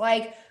seasons.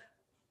 Like,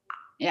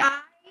 I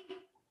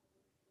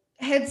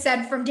had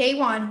said from day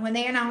one when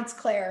they announced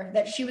Claire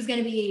that she was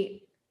going to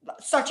be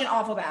such an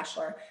awful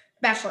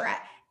bachelorette,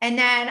 and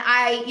then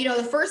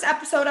the first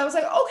episode I was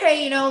like,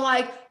 okay,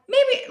 like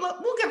maybe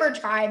we'll give her a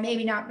try,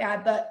 maybe not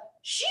bad, but.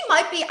 She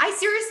might be,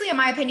 in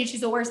my opinion,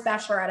 she's the worst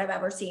bachelorette I've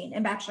ever seen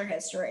in Bachelor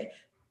history.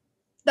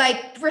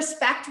 Like,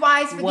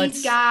 respect-wise for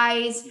these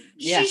guys,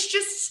 she's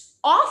just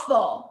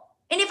awful.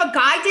 And if a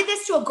guy did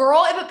this to a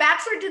girl, if a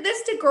bachelor did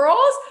this to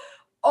girls,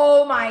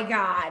 oh my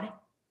God.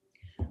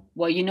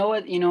 Well, you know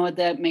what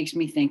that makes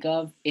me think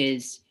of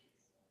is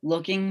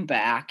looking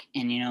back,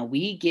 and,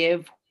 we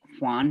give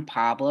Juan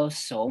Pablo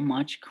so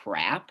much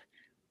crap,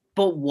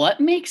 but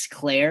what makes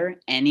Claire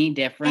any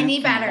different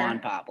from better? Juan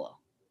Pablo?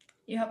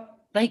 Yep.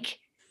 Like,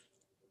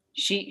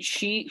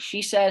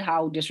 She said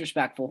how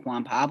disrespectful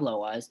Juan Pablo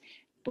was,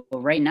 but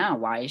right now,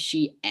 why is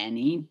she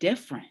any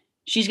different?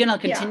 She's gonna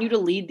continue to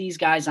lead these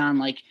guys on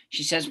like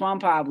she says Juan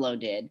Pablo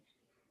did,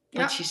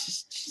 but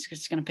she's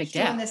just gonna pick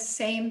doing the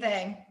same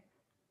thing.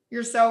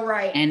 You're so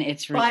right, and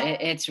it's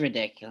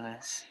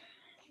ridiculous.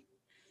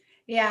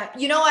 Yeah,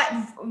 you know what?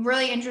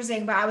 Really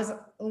interesting. But I was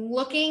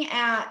looking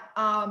at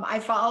I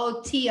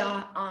followed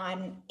Tia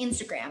on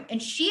Instagram,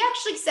 and she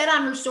actually said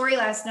on her story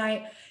last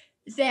night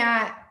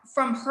that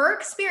from her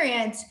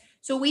experience,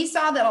 so we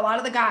saw that a lot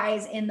of the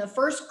guys in the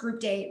first group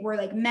date were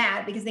like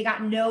mad because they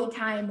got no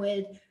time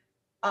with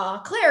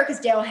Claire because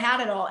Dale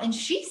had it all. And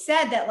she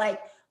said that like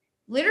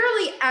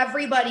literally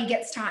everybody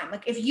gets time.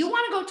 Like if you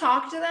want to go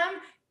talk to them,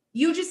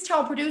 you just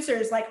tell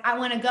producers like I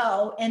want to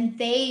go, and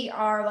they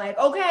are like,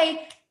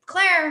 okay,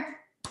 Claire,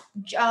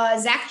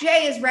 Zach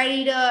J is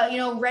ready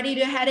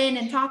to head in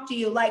and talk to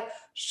you. Like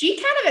she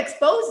kind of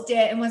exposed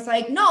it and was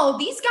like, no,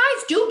 these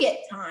guys do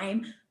get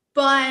time,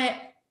 but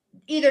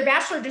either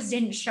Bachelor just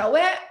didn't show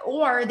it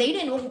or they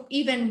didn't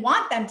even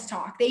want them to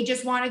talk. They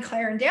just wanted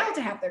Claire and Dale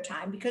to have their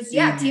time because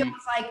Tia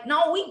was like,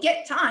 no, we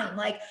get time.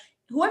 Like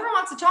whoever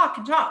wants to talk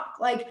can talk.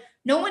 Like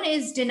no one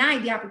is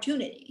denied the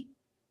opportunity.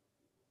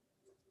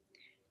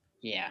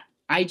 Yeah.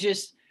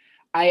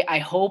 I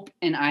hope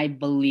and I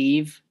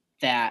believe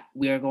that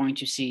we are going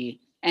to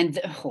see, and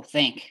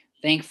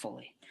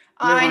thankfully,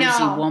 we're going to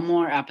see one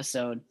more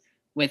episode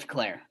with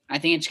Claire. I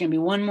think it's going to be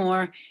one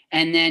more.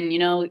 And then,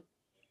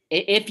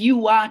 if you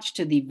watch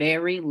to the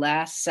very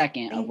last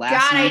second of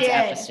last night's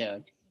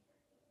episode,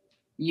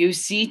 you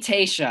see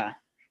Tayshia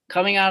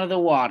coming out of the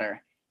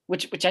water,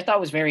 which I thought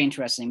was very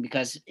interesting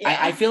because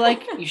I feel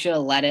like you should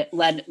have led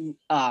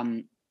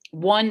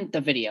one,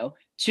 the video,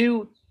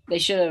 two, they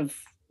should have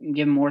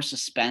give more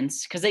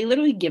suspense because they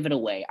literally give it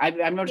away.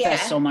 I've noticed that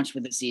so much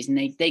with the season.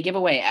 They give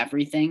away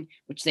everything,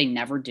 which they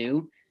never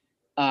do.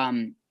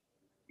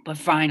 But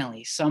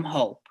finally, some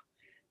hope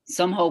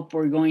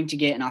we're going to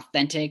get an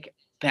authentic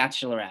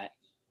Bachelorette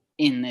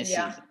in this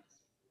season.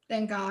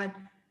 Thank God.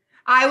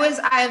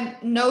 I'm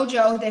no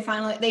joke.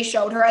 They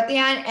showed her at the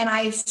end, and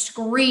I was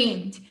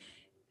screaming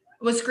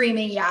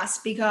yes,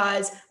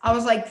 because I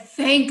was like,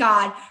 thank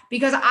God,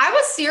 because I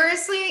was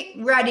seriously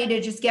ready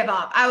to just give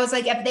up. I was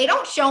like, if they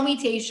don't show me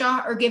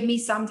Tayshia or give me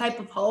some type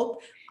of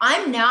hope,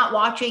 I'm not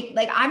watching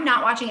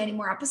any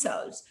more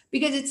episodes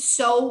because it's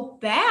so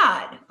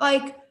bad.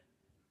 Like,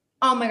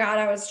 oh my God,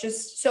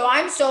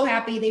 I'm so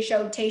happy they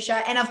showed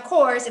Tayshia. And of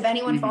course, if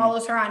anyone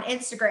follows her on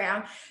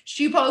Instagram,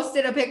 she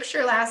posted a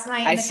picture last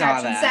night and the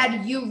caption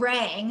said, "You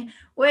rang,"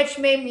 which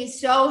made me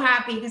so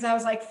happy because I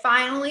was like,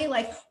 finally,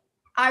 like,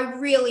 I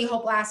really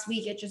hope next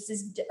week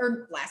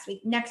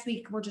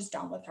we're just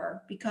done with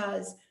her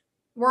because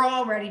we're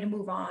all ready to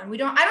move on. I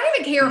don't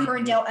even care if her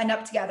and Dale end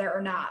up together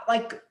or not.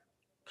 Like,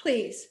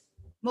 please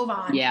move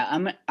on. Yeah,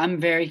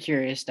 I'm very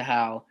curious to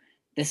how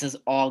this is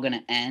all going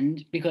to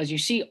end because you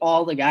see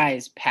all the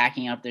guys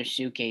packing up their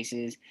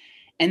suitcases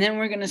and then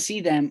we're going to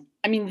see them.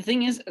 I mean, the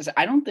thing is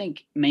I don't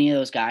think many of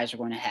those guys are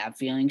going to have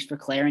feelings for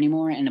Claire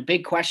anymore. And a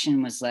big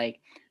question was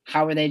like,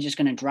 how are they just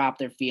going to drop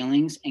their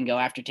feelings and go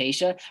after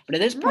Tayshia? But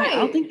at this point, I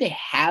don't think they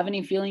have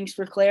any feelings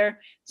for Claire.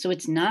 So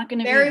it's not going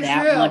to be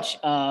that much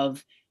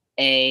of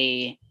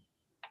a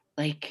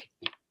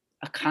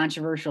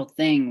controversial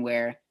thing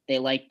where they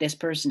like this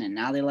person and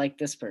now they like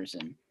this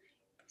person.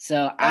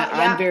 So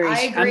I'm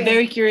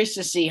very curious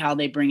to see how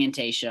they bring in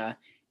Tayshia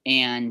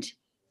and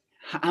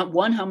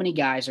how many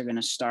guys are going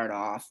to start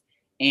off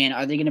and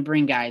are they going to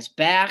bring guys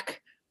back?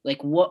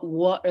 Like,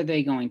 what are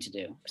they going to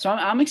do? So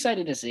I'm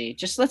excited to see.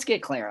 Just let's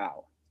get Claire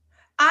out.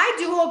 I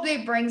do hope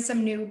they bring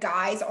some new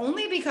guys,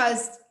 only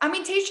because, I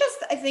mean,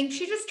 I think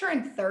she just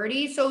turned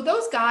 30. So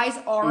those guys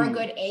are a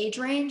good age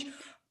range.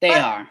 They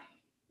are.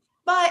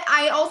 But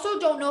I also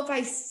don't know if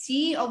I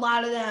see a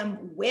lot of them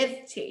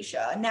with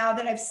Tayshia now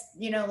that I've,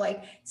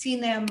 seen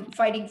them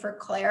fighting for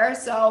Claire.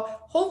 So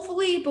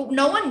hopefully, but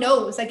no one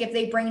knows, like, if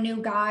they bring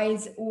new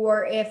guys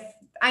or if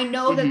I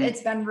know that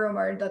it's been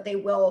rumored that they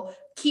will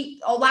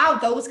allow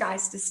those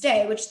guys to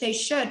stay, which they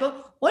should.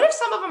 But what if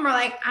some of them are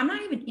like, I'm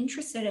not even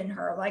interested in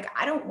her. Like,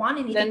 I don't want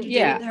anything to do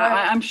with her.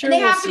 I'm sure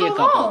we'll see a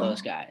couple of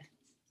those guys.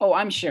 Oh,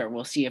 I'm sure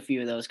we'll see a few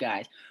of those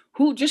guys.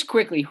 Who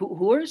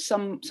are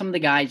some of the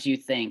guys you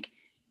think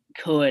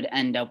could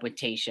end up with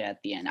Tayshia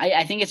at the end?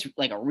 I think it's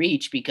like a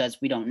reach because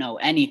we don't know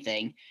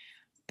anything.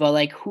 But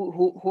like,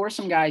 who are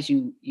some guys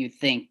you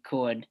think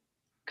could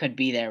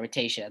be there with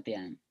Tayshia at the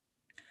end?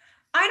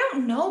 I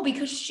don't know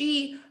because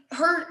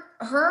her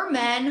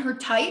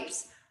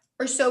types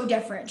are so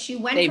different. She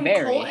went from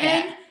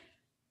Colton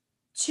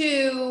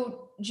to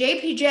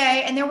JPJ,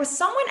 and there was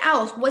someone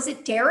else. Was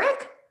it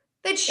Derek?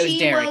 It was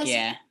Derek,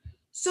 yeah.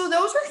 So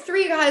those are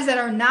three guys that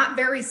are not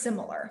very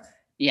similar.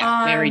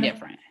 Yeah, very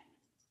different.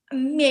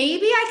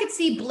 Maybe I could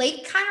see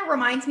Blake kind of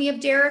reminds me of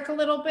Derek a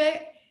little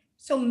bit.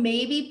 So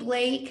maybe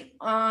Blake.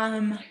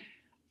 I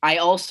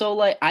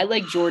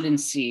like Jordan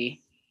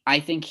C.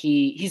 I think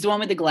he's the one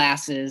with the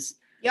glasses.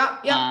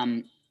 Yep.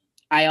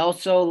 I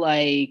also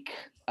like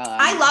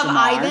I love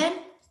Damar. Ivan.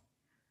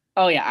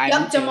 Oh yeah,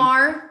 Ivan. Yep,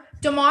 Damar.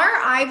 Damar,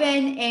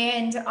 Ivan,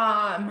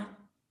 and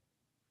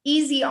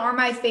Easy are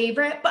my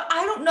favorite, but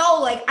I don't know.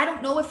 Like, I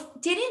don't know if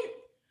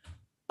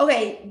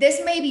okay,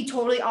 this may be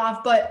totally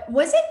off, but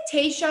was it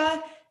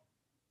Tayshia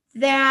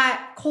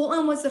that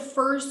Colton was the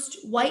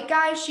first white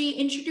guy she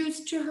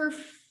introduced to her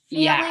family?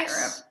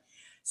 Yes.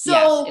 So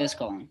yes, it was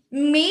Colton.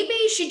 Maybe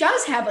she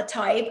does have a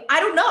type. I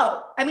don't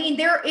know. I mean,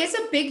 there is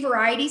a big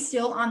variety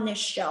still on this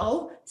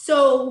show.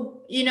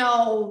 So,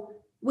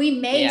 we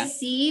may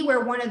see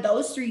where one of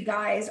those three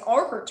guys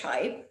are her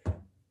type.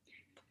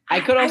 I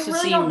could also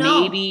see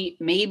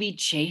maybe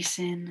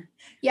Chasen.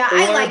 Yeah,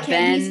 I like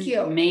him. He's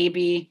cute.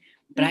 Maybe,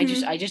 but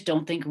I just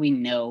don't think we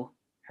know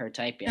her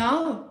type yet.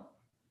 No.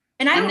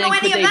 And I don't know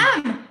any of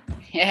them.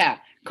 Yeah.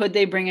 Could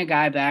they bring a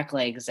guy back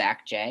like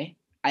Zach J?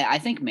 I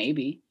think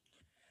maybe.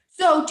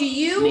 So do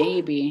you?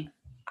 Maybe.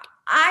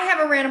 I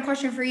have a random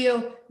question for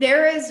you.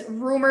 There is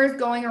rumors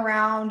going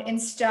around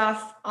and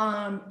stuff.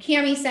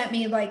 Cammie sent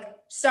me like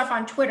stuff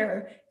on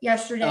Twitter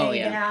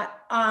yesterday that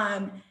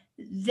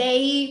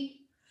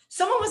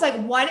someone was like,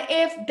 what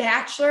if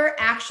Bachelor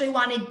actually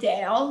wanted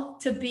Dale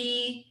to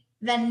be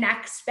the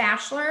next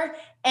Bachelor?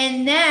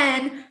 And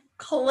then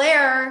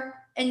Claire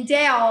and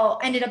Dale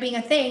ended up being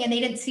a thing and they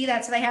didn't see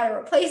that. So they had to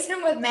replace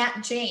him with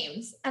Matt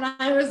James. And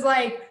I was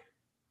like,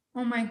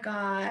 oh my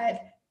God.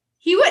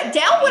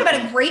 Dale would have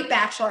been a great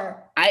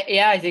Bachelor.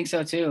 I think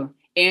so too.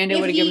 And it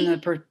would have given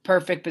them the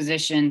perfect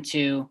position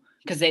to,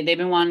 because they've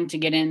been wanting to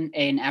get in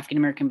an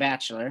African-American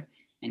Bachelor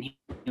and he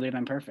would have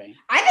been perfect.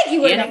 I think he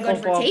would have been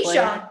good for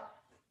Tayshia.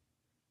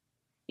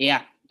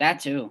 Yeah, that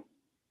too.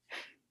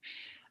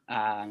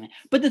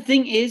 But the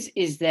thing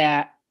is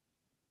that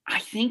I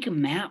think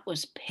Matt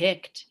was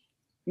picked.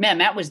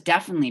 Matt was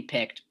definitely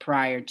picked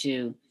prior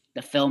to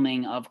the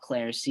filming of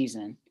Claire's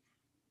season.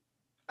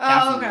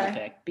 Oh,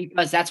 okay.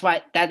 Because that's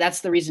why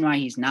that's the reason why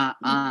he's not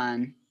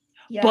on.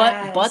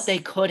 Yes. But they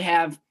could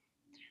have.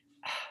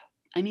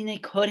 I mean, they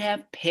could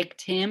have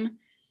picked him,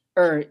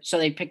 or so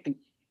they picked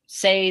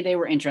say they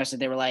were interested.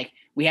 They were like,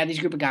 we have these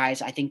group of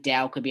guys. I think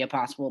Dale could be a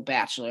possible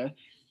Bachelor,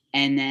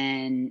 and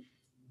then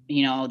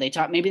they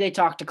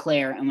talked to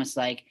Claire and was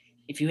like,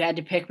 if you had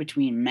to pick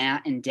between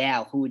Matt and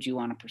Dale, who would you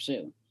want to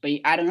pursue? But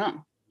I don't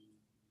know.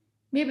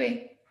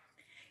 Maybe.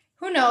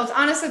 Who knows?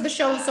 Honestly, the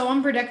show is so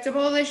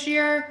unpredictable this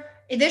year.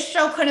 This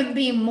show couldn't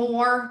be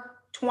more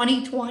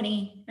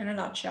 2020 in a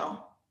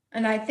nutshell.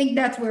 And I think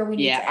that's where we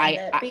need to end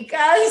it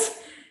because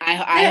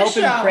I hope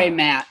and pray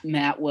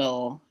Matt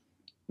will,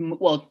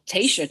 well,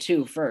 Tayshia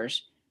too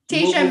first.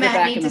 Tayshia and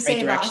Matt need to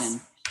save us.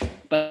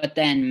 But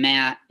then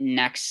Matt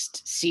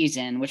next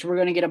season, which we're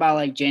going to get about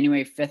like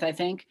January 5th, I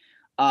think,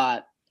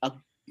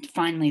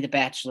 finally the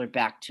Bachelor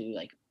back to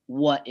like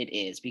what it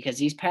is, because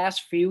these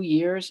past few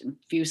years and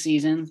few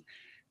seasons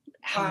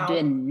have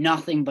been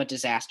nothing but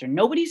disaster.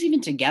 Nobody's even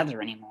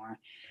together anymore.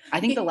 I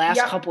think the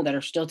last couple that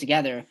are still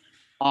together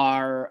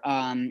are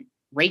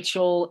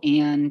Rachel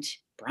and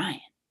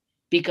Brian,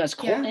 because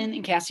Colton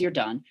and Cassie are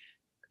done.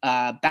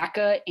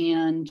 Becca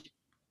and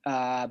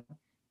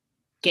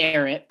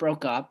Garrett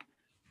broke up.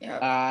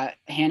 Hannah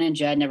and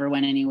Jed never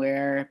went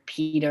anywhere.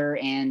 Peter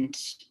and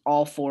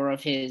all four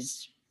of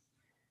his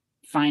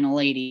final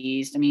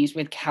ladies. I mean, he's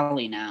with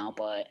Kelly now,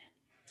 but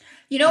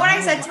you know what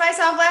I said to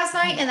myself last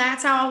night, and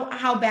that's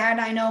how bad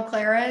I know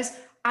Claire is.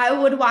 I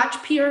would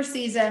watch Peter's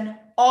season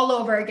all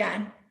over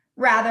again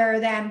rather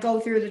than go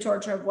through the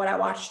torture of what I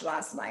watched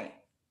last night.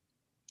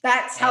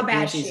 That's how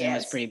bad she is. Season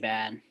was pretty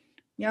bad.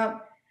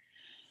 Yep.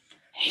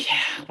 Yeah.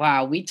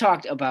 Wow. We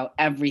talked about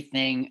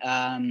everything.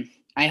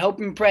 I hope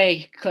and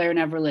pray Claire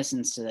never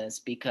listens to this,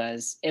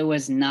 because it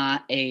was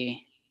not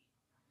a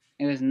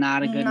good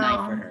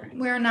night for her.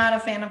 We're not a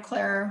fan of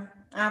Claire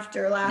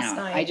after last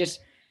night.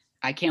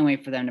 I can't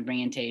wait for them to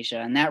bring in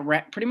Tayshia. And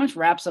that pretty much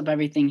wraps up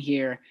everything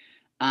here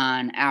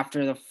on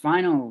After the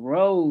Final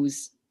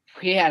Rose.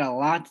 We had a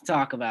lot to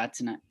talk about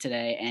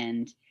today,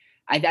 and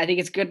I think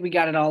it's good we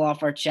got it all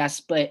off our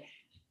chest. But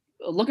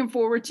looking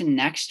forward to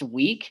next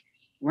week.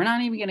 We're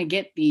not even going to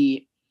get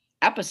the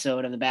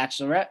episode of The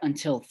Bachelorette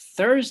until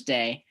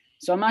Thursday.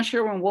 So I'm not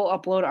sure when we'll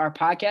upload our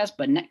podcast,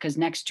 but because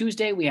next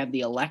Tuesday we have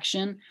the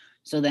election.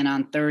 So then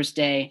on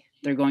Thursday,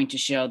 they're going to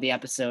show the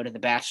episode of The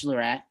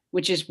Bachelorette,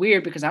 which is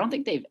weird because I don't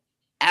think they've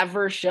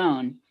ever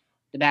shown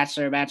The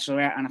Bachelor or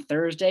Bachelorette on a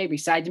Thursday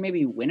besides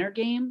maybe winter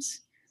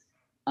games.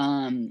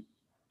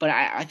 But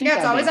I think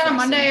it's always on a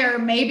Monday or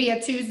maybe a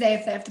Tuesday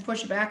if they have to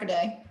push it back a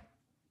day.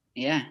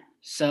 Yeah.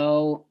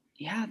 So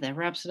that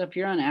wraps it up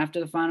here on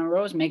After the Final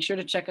Rose. Make sure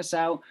to check us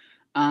out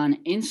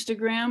on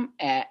Instagram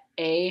at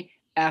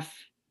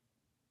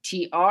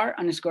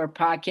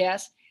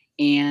AFTR_podcast,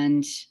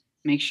 and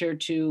make sure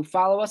to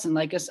follow us and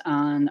like us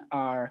on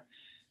our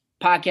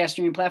podcast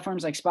streaming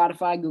platforms like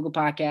Spotify, Google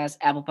Podcasts,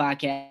 Apple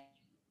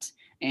Podcasts,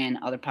 and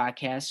other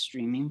podcast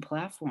streaming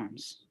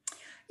platforms.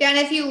 Yeah, and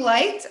if you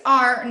liked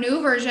our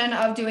new version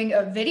of doing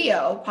a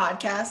video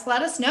podcast,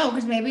 let us know,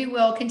 because maybe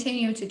we'll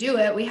continue to do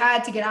it. We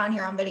had to get on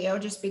here on video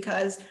just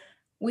because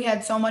we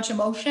had so much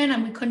emotion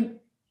and we couldn't,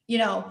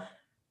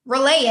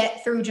 relay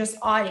it through just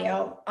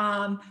audio.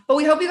 But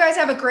we hope you guys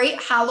have a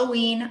great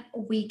Halloween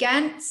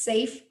weekend,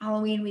 safe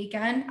Halloween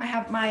weekend. I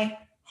have my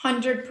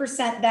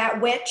 100%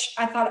 that witch.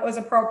 I thought it was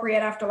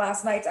appropriate after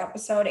last night's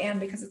episode and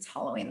because it's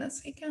Halloween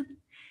this weekend.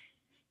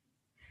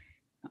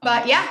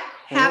 But yeah,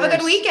 have a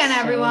good weekend,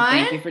 everyone. So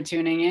thank you for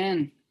tuning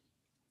in.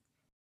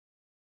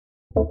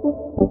 Thank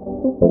you.